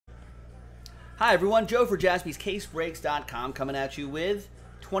Hi everyone, Joe for JaspysCaseBreaks.com coming at you with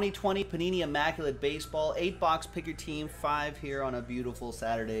 2020 Panini Immaculate Baseball, 8-box pick your team, 5 here on a beautiful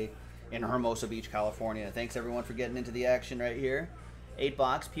Saturday in Hermosa Beach, California. Thanks everyone for getting into the action right here.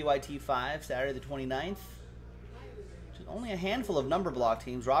 8-box PYT 5, Saturday the 29th. Just only a handful of number block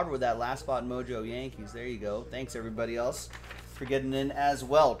teams. Robert with that last spot mojo Yankees. There you go. Thanks everybody else for getting in as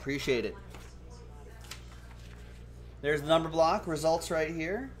well. Appreciate it. There's the number block results right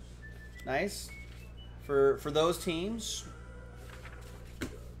here. Nice for those teams.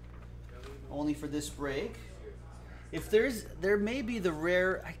 Only for this break. If there may be the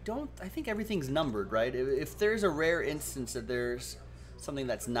rare, I think everything's numbered, right? If there's a rare instance that there's something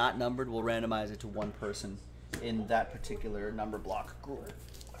that's not numbered, we'll randomize it to one person in that particular number block group.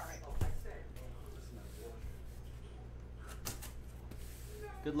 All right.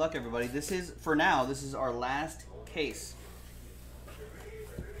 Good luck, everybody. For now, this is our last case.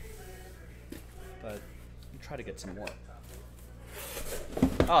 But we'll try to get some more.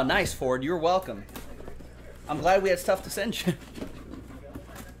 Oh, nice, Ford. You're welcome. I'm glad we had stuff to send you.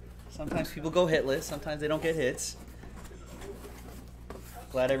 Sometimes people go hitless. Sometimes they don't get hits.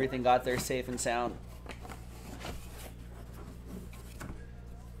 Glad everything got there safe and sound.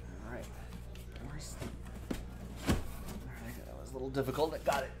 All right. That was a little difficult. I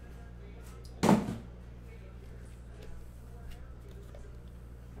got it.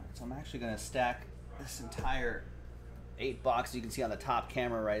 So I'm actually going to stack this entire 8-box you can see on the top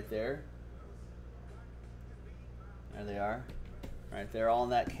camera right there. There they are. Right there, all in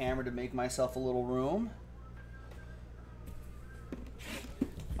that camera to make myself a little room.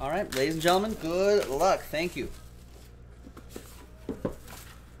 All right, ladies and gentlemen, good luck. Thank you.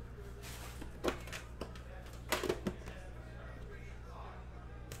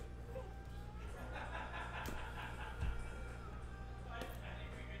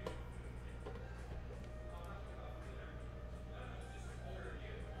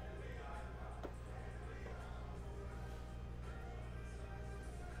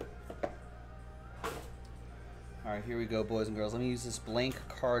 All right, here we go, boys and girls. Let me use this blank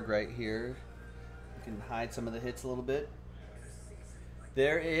card right here. You can hide some of the hits a little bit.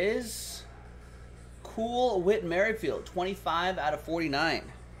 There is Cool Whit Merrifield, 25 out of 49.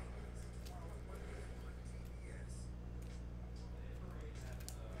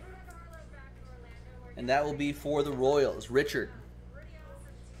 And that will be for the Royals. Richard.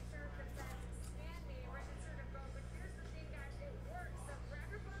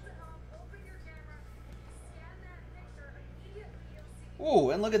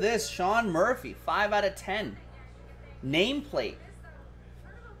 Ooh, and look at this. Sean Murphy, 5 out of 10. Nameplate.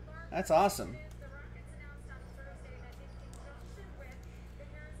 That's awesome.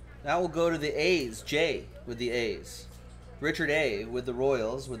 That will go to the A's. Jay with the A's. Richard A with the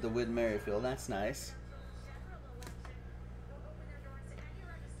Royals with the Whit Merrifield. That's nice.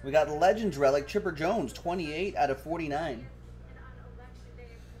 We got Legends Relic, Chipper Jones, 28 out of 49.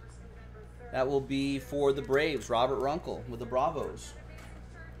 That will be for the Braves. Robert Runkle with the Bravos.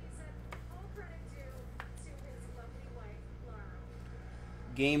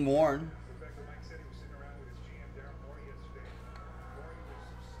 Game worn.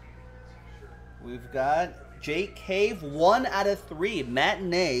 We've got Jake Cave, 1 out of 3.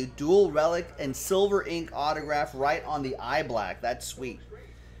 Matinee, dual relic, and silver ink autograph right on the eye black. That's sweet.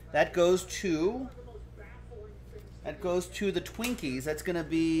 That goes to the Twinkies. That's going to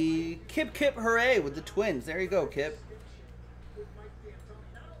be Kip Kip Hooray with the Twins. There you go, Kip.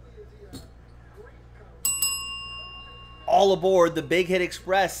 All aboard the Big Hit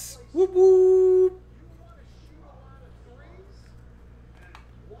Express. Whoop, whoop.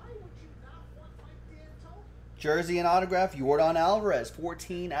 Jersey and autograph, Yordan Alvarez,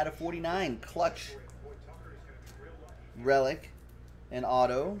 14 out of 49. Clutch relic and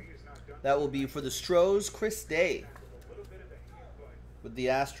auto. That will be for the Stros, Chris Day with the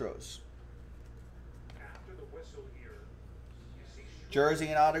Astros. Jersey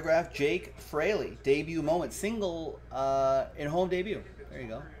and autograph, Jake Fraley. Debut moment. Single in home debut. There you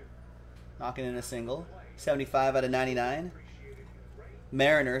go. Knocking in a single. 75 out of 99.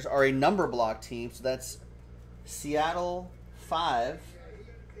 Mariners are a number block team, so that's Seattle 5.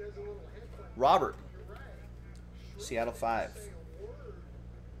 Robert. Seattle 5.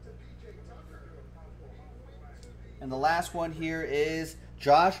 And the last one here is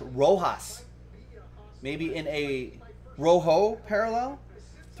Josh Rojas. Maybe in a Rojo parallel.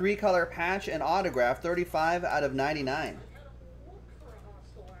 3-color patch and autograph. 35 out of 99.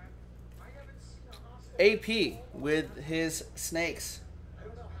 AP with his Snakes.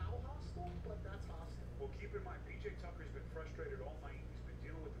 Well, keep in mind, PJ Tucker's been frustrated all night. He's been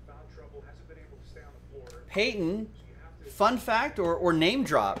dealing with the foul trouble, hasn't been able Peyton, fun fact or name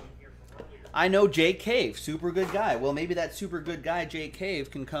drop. I know Jay Cave, super good guy. Well, maybe that super good guy, Jay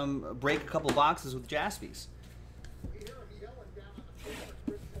Cave, can come break a couple boxes with Jaspys.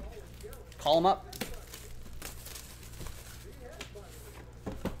 Call him up.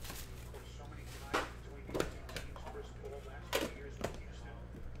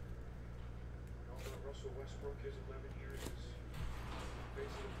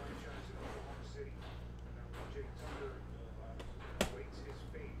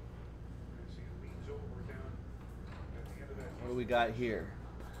 What do we got here?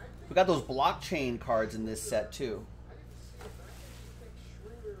 We got those blockchain cards in this set too.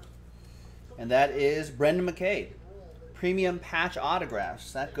 And that is Brendan McKay. Premium patch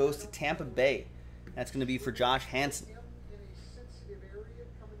autographs. That goes to Tampa Bay. That's going to be for Josh Hansen.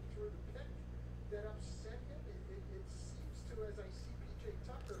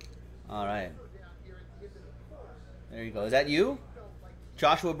 All right. There you go. Is that you?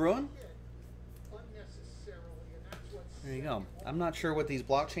 Joshua Bruin? There you go. I'm not sure what these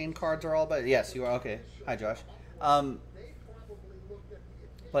blockchain cards are all about. Yes, you are. Okay. Hi, Josh.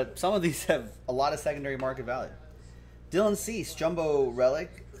 But some of these have a lot of secondary market value. Dylan Cease, Jumbo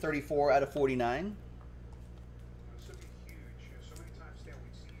Relic, 34 out of 49.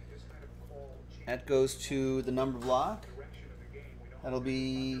 That goes to the number block. That'll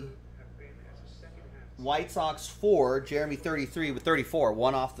be White Sox 4, Jeremy 33 with 34.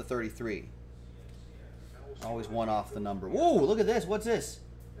 One off the 33. Always one off the number. Whoa, look at this. What's this?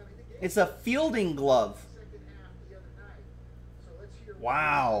 It's a fielding glove.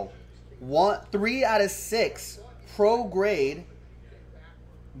 Wow. 3 out of 6. Pro grade.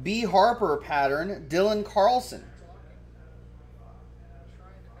 B. Harper pattern. Dylan Carlson.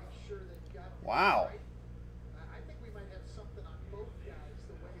 Wow.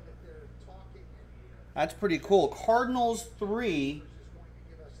 That's pretty cool. Cardinals 3.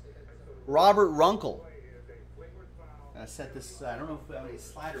 Robert Runkle. I set this aside. I don't know if we have any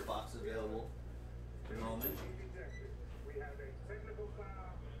slider boxes available at the moment.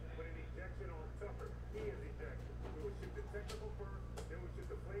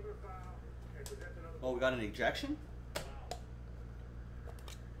 Oh, we got an ejection?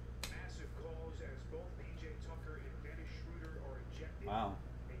 Wow.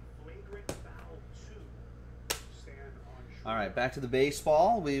 All right, back to the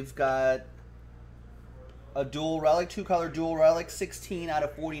baseball. We've got a dual relic, two-color dual relic, 16 out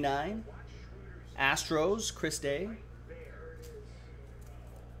of 49. Astros, Chris Day.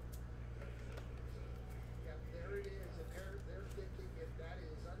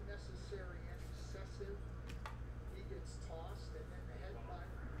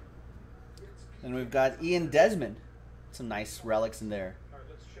 And we've got Ian Desmond. Some nice relics in there.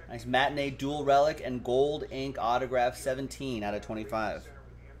 Nice matinee dual relic and gold ink autograph, 17 out of 25.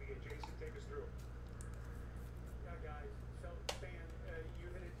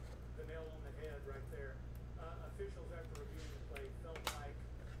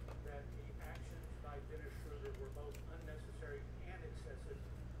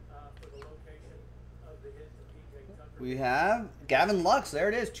 We have Gavin Lux. There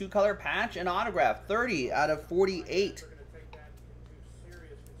it is. Two-color patch and autograph. 30 out of 48.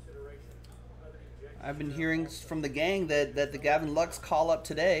 I've been hearing from the gang that the Gavin Lux call-up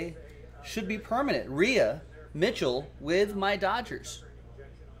today should be permanent. Rhea Mitchell with my Dodgers.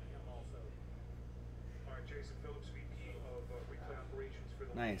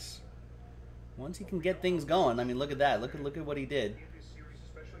 Nice. Once he can get things going, I mean, look at that. Look at what he did.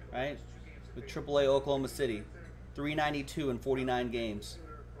 Right? With AAA Oklahoma City. 392 in 49 games.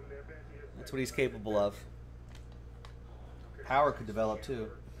 That's what he's capable of. Power could develop too.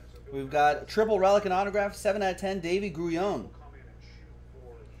 We've got triple relic and autograph, 7 out of 10, Davy Grullon.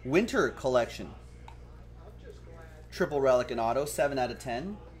 Winter collection. Triple relic and auto, 7 out of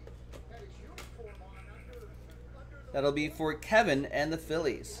 10. That'll be for Kevin and the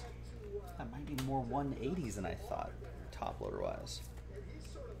Phillies. That might be more 180s than I thought, top loader wise.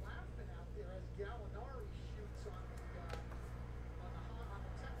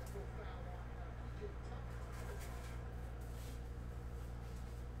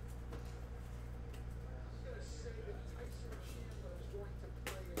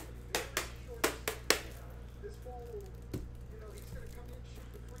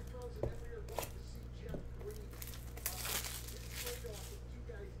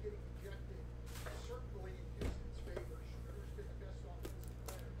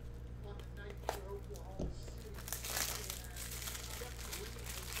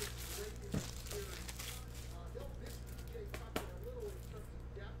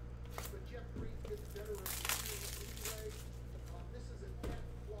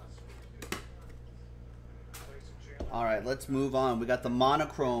 All right, let's move on. We got the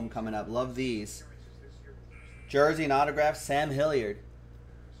monochrome coming up. Love these. Jersey and autograph, Sam Hilliard.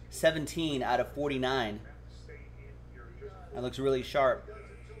 17 out of 49. That looks really sharp.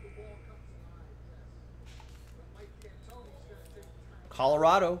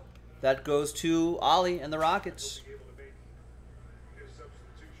 Colorado. That goes to Ollie and the Rockets.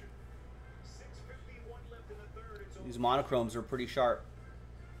 These monochromes are pretty sharp.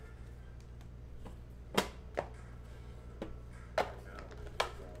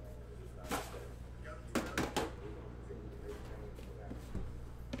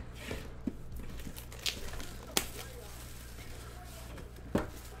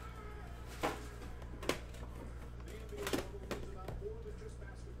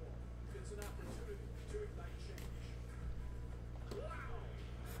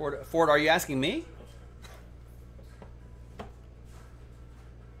 Ford, are you asking me?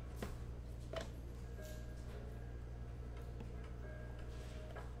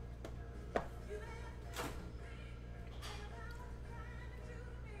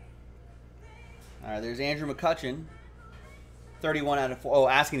 All right, there's Andrew McCutchen. 31 out of 4. Oh,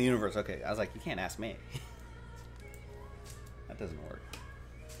 asking the universe. Okay, I was like, you can't ask me. That doesn't work.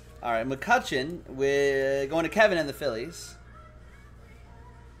 All right, McCutchen with going to Kevin and the Phillies.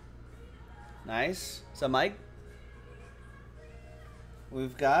 Nice. So, Mike,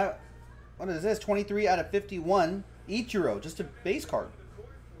 we've got, what is this? 23 out of 51. Ichiro, just a base card.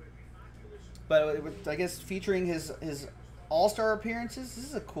 But I guess featuring his all-star appearances. This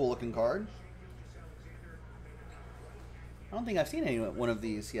is a cool looking card. I don't think I've seen any one of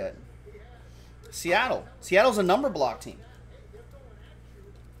these yet. Seattle. Seattle's a number block team.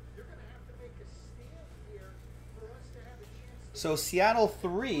 So Seattle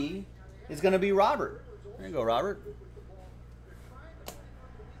 3 is going to be Robert. There you go, Robert.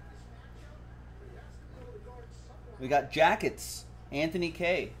 We got Jackets. Anthony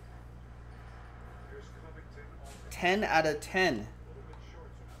K. 10 out of 10.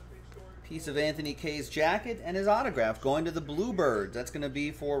 Piece of Anthony K's jacket and his autograph going to the Bluebirds. That's going to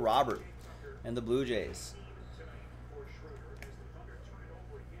be for Robert and the Blue Jays.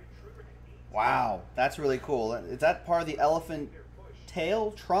 Wow, that's really cool. Is that part of the elephant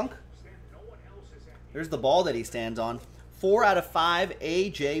tail trunk? There's the ball that he stands on. 4 out of 5,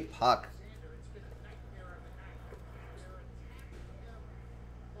 AJ Puck.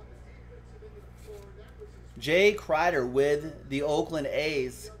 Jay Kreider with the Oakland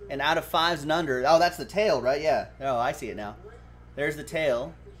A's. And out of 5s and under. Oh, that's the tail, right? Yeah. Oh, I see it now. There's the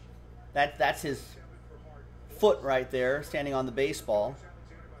tail. That's his foot right there, standing on the baseball.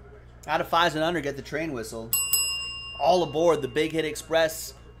 Out of 5s and under, get the train whistle. All aboard the Big Hit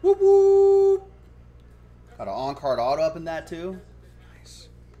Express. Whoop, whoop. Got an on-card auto up in that, too. Nice.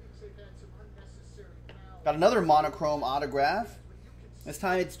 Got another monochrome autograph. This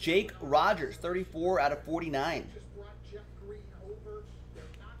time it's Jake Rogers, 34 out of 49.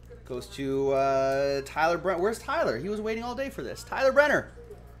 Goes to Tyler Brent. Where's Tyler? He was waiting all day for this. Tyler Brenner.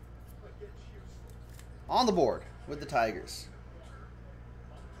 On the board with the Tigers.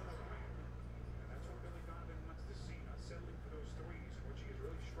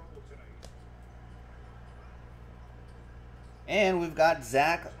 And we've got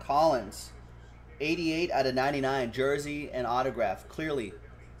Zach Collins. 88 out of 99. Jersey and autograph. Clearly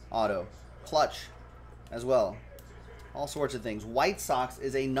auto. Clutch as well. All sorts of things. White Sox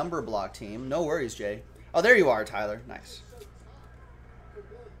is a number block team. No worries, Jay. Oh, there you are, Tyler. Nice.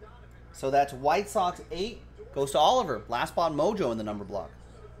 So that's White Sox 8. Goes to Oliver. Last spot mojo in the number block.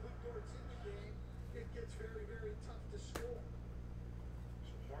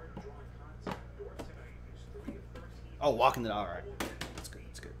 Oh, walking the... All right. That's good.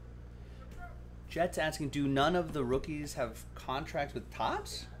 That's good. Jets asking, do none of the rookies have contracts with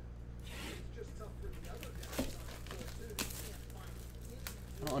Topps?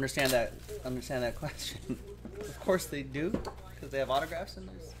 I don't understand that question. Of course they do, because they have autographs in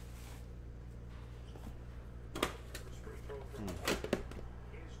those.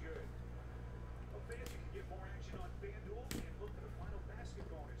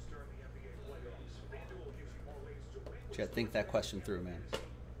 Jet, think that question through, man.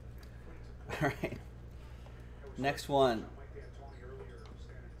 All right. Next one.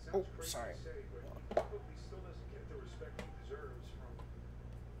 Oh, sorry.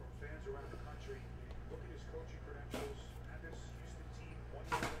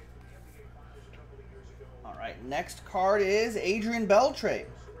 All right, next card is Adrian Beltre,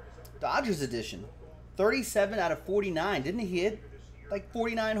 Dodgers edition. 37 out of 49. Didn't he hit like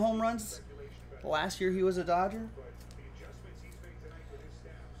 49 home runs last year he was a Dodger?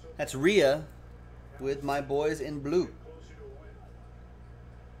 That's Rhea with my boys in blue.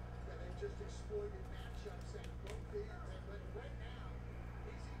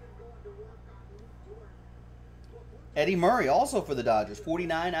 Eddie Murray, also for the Dodgers,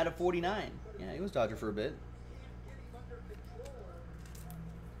 49 out of 49. Yeah, he was Dodger for a bit.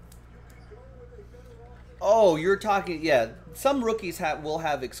 Oh, you're talking, yeah. Some rookies will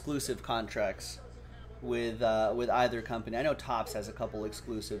have exclusive contracts with either company. I know Topps has a couple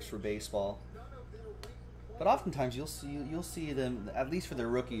exclusives for baseball, but oftentimes you'll see them, at least for their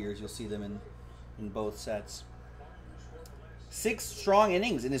rookie years, you'll see them in both sets. 6 strong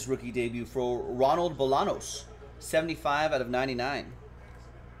innings in his rookie debut for Ronald Bolanos, 75 out of 99.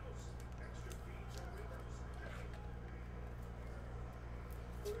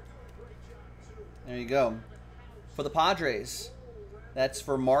 There you go. For the Padres, that's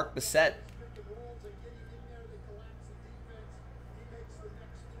for Mark Bissett.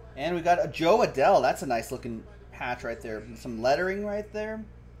 And we got a Joe Adell. That's a nice looking patch right there. Some lettering right there.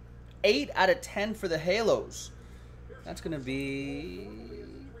 8 out of 10 for the Halos. That's going to be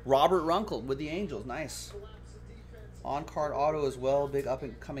Robert Runkle with the Angels. Nice. On-card auto as well. Big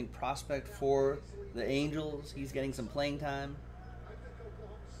up-and-coming prospect for the Angels. He's getting some playing time.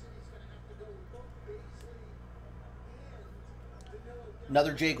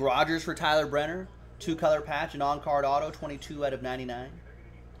 Another Jake Rogers for Tyler Brenner. 2-color patch, an on-card auto, 22 out of 99.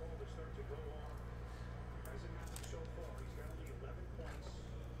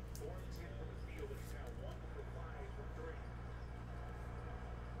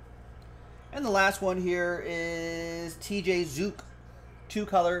 And the last one here is TJ Zook.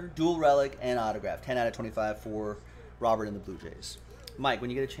 2-color, dual relic, and autograph. 10 out of 25 for Robert and the Blue Jays. Mike, when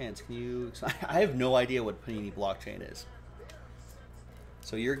you get a chance, can you... I have no idea what Panini blockchain is.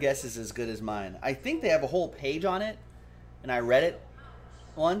 So your guess is as good as mine. I think they have a whole page on it, and I read it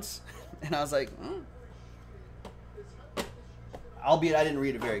once, and I was like, Albeit I didn't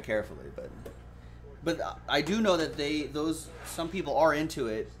read it very carefully, but I do know that some people are into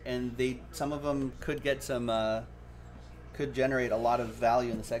it, and some of them could get some could generate a lot of value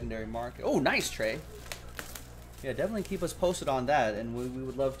in the secondary market. Oh, nice, Trey. Yeah, definitely keep us posted on that, and we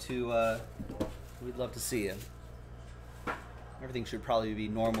would love to we'd love to see it. Everything should probably be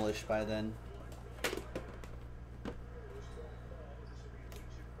normalish by then.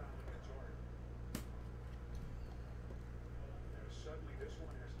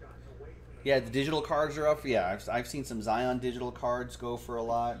 Yeah, the digital cards are up. Yeah, I've seen some Zion digital cards go for a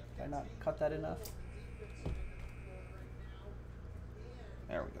lot. Did I not cut that enough?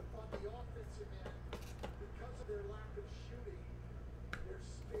 There we go.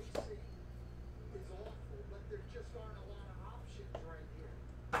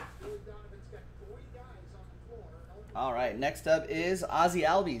 All right, next up is Ozzie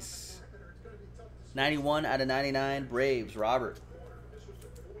Albies. 91 out of 99, Braves, Robert.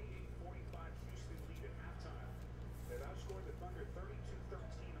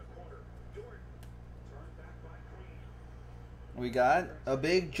 We got a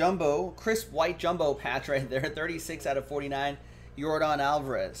big jumbo, crisp white jumbo patch right there, 36 out of 49, Yordan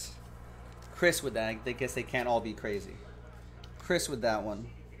Alvarez. Chris with that. I guess they can't all be crazy. Chris with that one.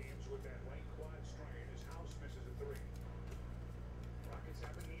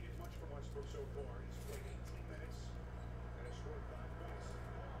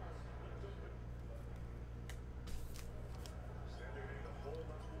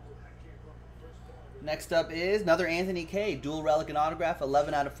 Next up is another Anthony K. Dual relic and autograph,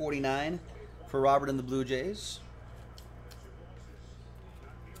 11 out of 49 for Robert and the Blue Jays.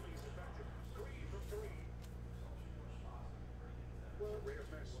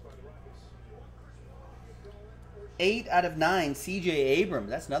 Eight out of 9, C.J. Abrams.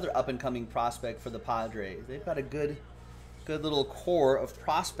 That's another up-and-coming prospect for the Padres. They've got a good little core of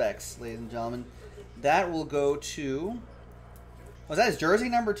prospects, ladies and gentlemen. That will go to... Was that his jersey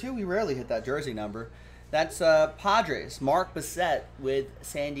number, too? We rarely hit that jersey number. That's Padres. Mark Bissett with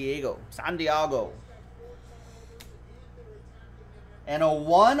San Diego. And a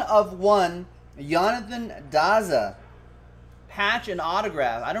 1-of-1 Jonathan Daza. Patch and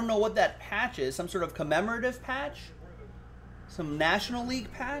autograph. I don't know what that patch is. Some sort of commemorative patch? Some National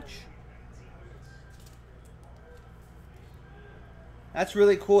League patch? That's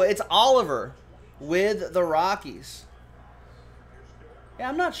really cool. It's Oliver with the Rockies. Yeah,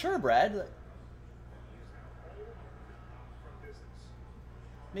 I'm not sure, Brad.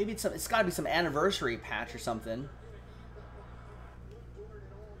 Maybe it's got to be some anniversary patch or something.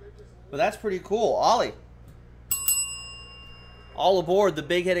 But that's pretty cool. Ollie. All aboard the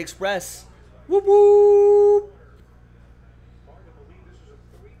Big Head Express. Whoop whoop.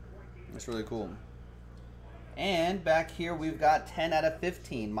 That's really cool. And back here we've got 10 out of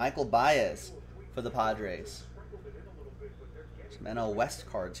 15. Michael Baez for the Padres. Some NL West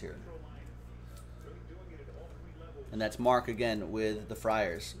cards here. And that's Mark again with the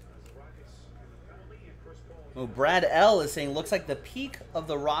Friars. Oh, Brad L is saying, looks like the peak of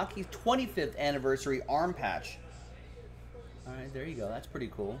the Rockies' 25th anniversary arm patch. All right, there you go. That's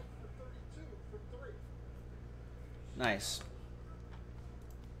pretty cool. Nice.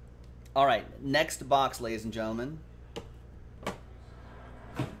 All right, next box, ladies and gentlemen.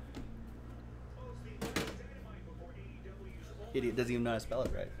 Idiot doesn't even know how to spell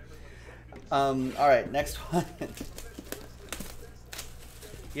it right. All right, next one.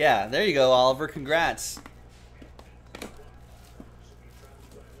 Yeah, there you go, Oliver. Congrats.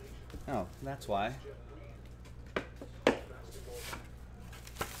 Oh, that's why.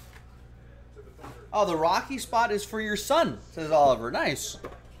 Oh, the Rocky spot is for your son, says Oliver. Nice.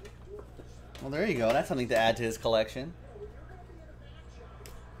 Well, there you go. That's something to add to his collection.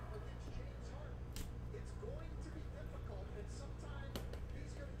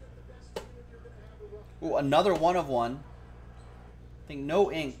 Ooh, another one of one. I think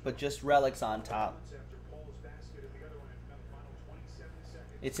no ink, but just relics on top.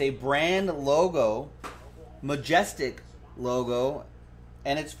 It's a brand logo, majestic logo,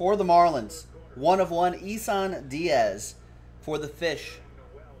 and it's for the Marlins. One of one, Isan Diaz for the Fish.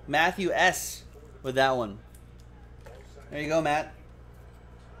 Matthew S. with that one. There you go, Matt.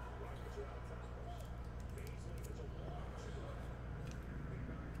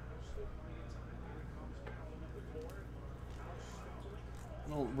 A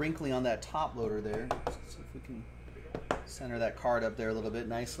little wrinkly on that top loader there. Let's see if we can center that card up there a little bit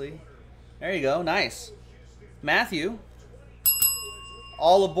nicely. There you go. Nice. Matthew.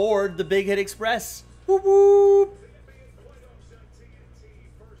 All aboard the Big Hit Express. Whoop, whoop.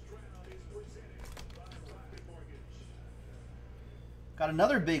 Got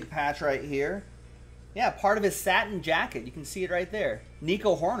another big patch right here. Yeah, part of his satin jacket. You can see it right there.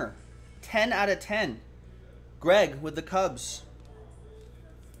 Nico Horner. 10 out of 10. Greg with the Cubs.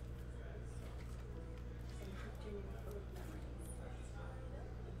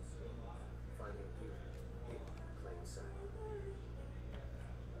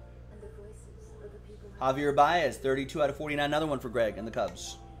 Javier Baez, 32 out of 49. Another one for Greg and the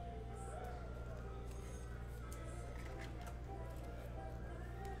Cubs.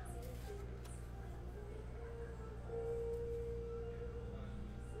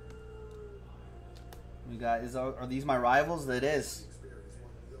 We got, are these my rivals? That is.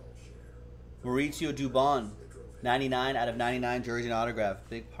 Mauricio Dubon, 99 out of 99 jersey and autograph.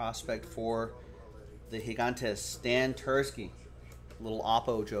 Big prospect for the Gigantes. Stan Tursky. Little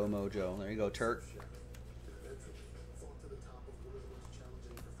Oppo Joe Mojo. There you go, Turk.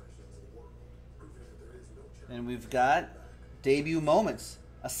 And we've got debut moments.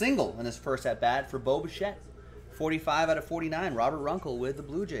 A single in his first at-bat for Bo Bichette. 45 out of 49. Robert Runkle with the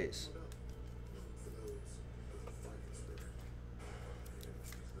Blue Jays.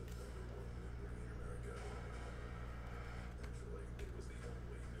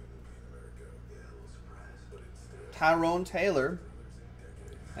 Tyrone Taylor.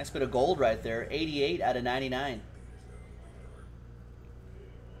 Nice bit of gold right there. 88 out of 99.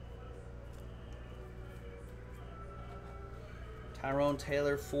 Tyrone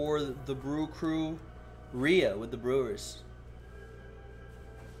Taylor for the Brew Crew. Rhea with the Brewers.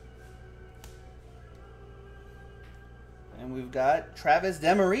 And we've got Travis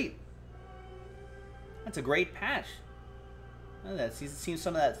Demerit. That's a great patch. Look at that. See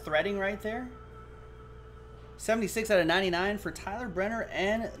some of that threading right there? 76 out of 99 for Tyler Brenner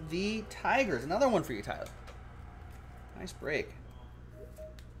and the Tigers. Another one for you, Tyler. Nice break.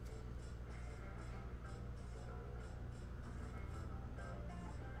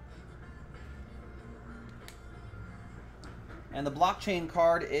 And the blockchain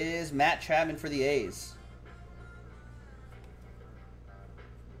card is Matt Chapman for the A's.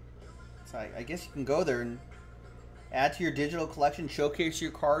 So I guess you can go there and add to your digital collection, showcase your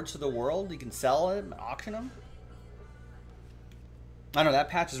cards to the world. You can sell them, auction them. I know, that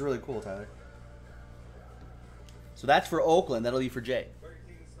patch is really cool, Tyler. So that's for Oakland. That'll be for Jay.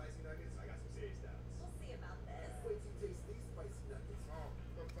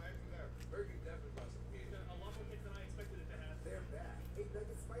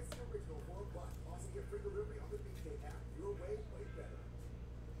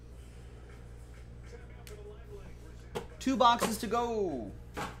 Two boxes to go.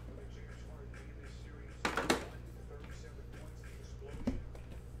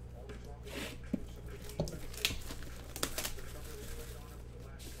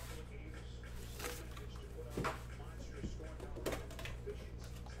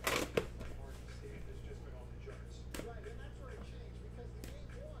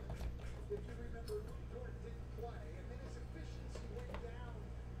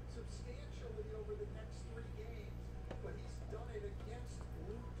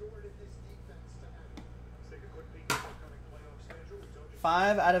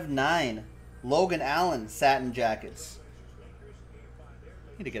 5 out of 9. Logan Allen satin jackets.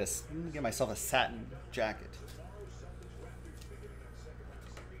 I need to get myself a satin jacket.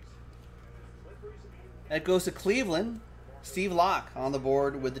 That goes to Cleveland. Steve Locke on the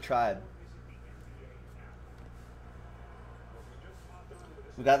board with the Tribe.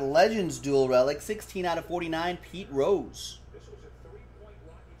 We got Legends dual relic, 16 out of 49, Pete Rose.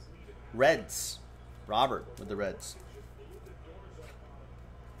 Reds. Robert with the Reds.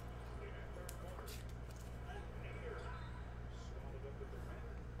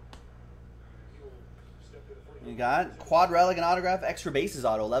 We got quad relic and autograph, extra bases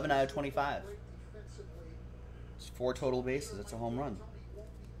auto, 11 out of 25. It's 4 total bases. That's a home run.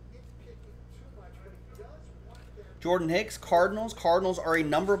 Jordan Hicks, Cardinals. Cardinals are a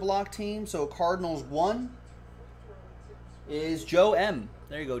number block team, so Cardinals 1 is Joe M.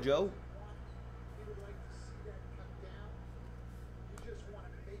 There you go, Joe.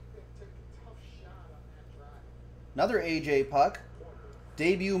 Another AJ Puck.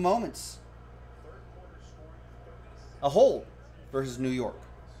 Debut moments. A hole versus New York.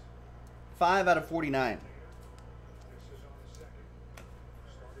 5 out of 49.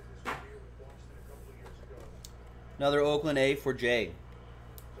 Another Oakland A for Jay.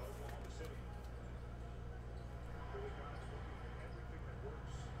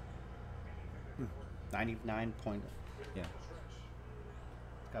 Hmm. 99 point. Yeah.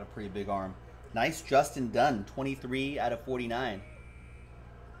 Got a pretty big arm. Nice Justin Dunn. 23 out of 49.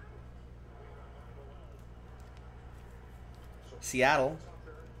 Seattle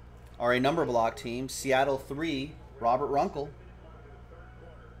are a number block team. Seattle 3, Robert Runkle.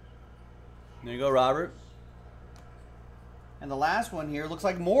 There you go, Robert. And the last one here looks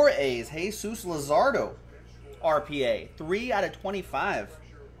like more A's. Jesus Luzardo, RPA. 3 out of 25.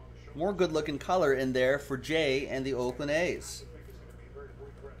 More good-looking color in there for Jay and the Oakland A's.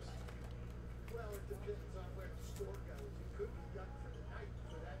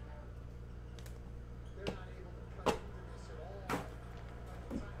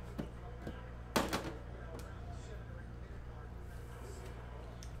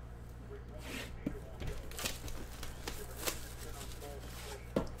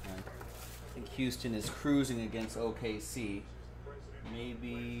 Houston is cruising against OKC.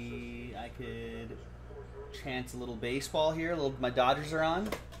 Maybe I could chance a little baseball here. My Dodgers are on.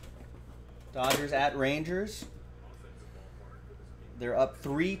 Dodgers at Rangers. They're up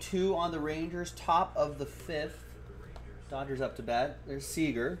 3-2 on the Rangers, top of the 5th. Dodgers up to bat. There's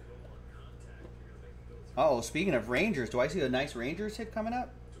Seager. Oh, speaking of Rangers, do I see a nice Rangers hit coming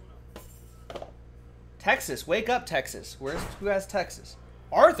up? Texas, wake up, Texas. Who has Texas?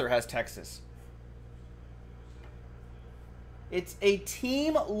 Arthur has Texas. It's a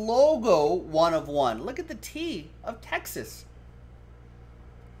team logo 1 of 1. Look at the T of Texas.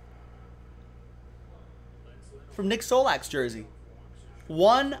 From Nick Solak's jersey.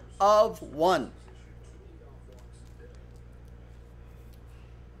 1 of 1.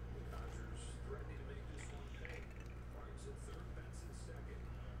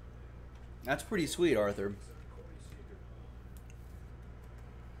 That's pretty sweet, Arthur.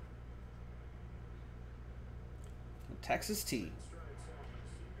 Texas T.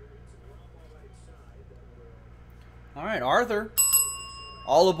 All right, Arthur.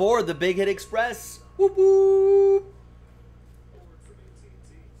 All aboard the Big Hit Express. Whoop, whoop.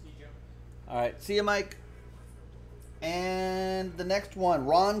 All right, see you, Mike. And the next one,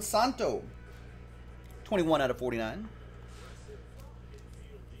 Ron Santo. 21 out of 49.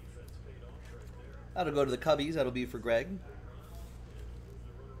 That'll go to the Cubbies. That'll be for Greg.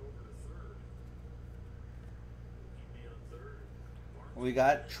 We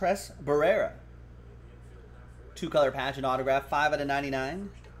got Tres Barrera. 2-color patch and autograph. 5 out of 99.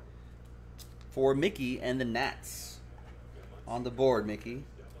 For Mickey and the Nats. On the board, Mickey.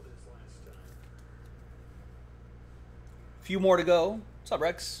 Few more to go. What's up,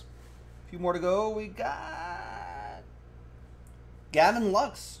 Rex? Few more to go. We got Gavin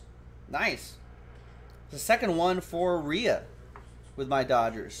Lux. Nice. The second one for Rhea with my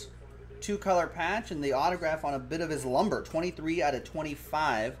Dodgers. 2-color patch and the autograph on a bit of his lumber. 23 out of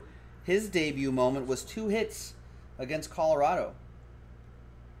 25. His debut moment was 2 hits against Colorado.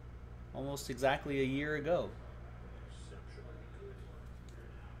 Almost exactly a year ago.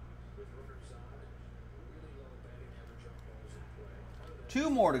 Two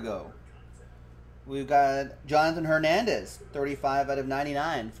more to go. We've got Jonathan Hernandez, 35 out of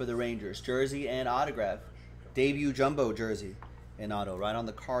 99 for the Rangers. Jersey and autograph. Debut jumbo jersey in auto. Right on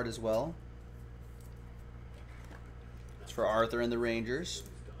the card as well. It's for Arthur and the Rangers.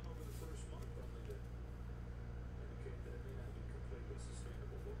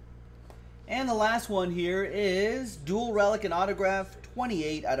 And the last one here is dual relic and autograph,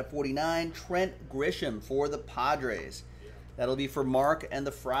 28 out of 49, Trent Grisham for the Padres. That'll be for Mark and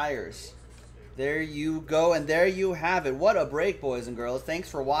the Friars. There you go, and there you have it. What a break, boys and girls. Thanks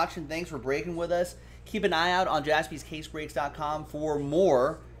for watching. Thanks for breaking with us. Keep an eye out on jaspyscasebreaks.com for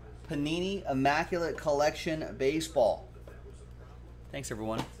more Panini Immaculate Collection Baseball. Thanks,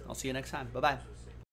 everyone. I'll see you next time. Bye-bye.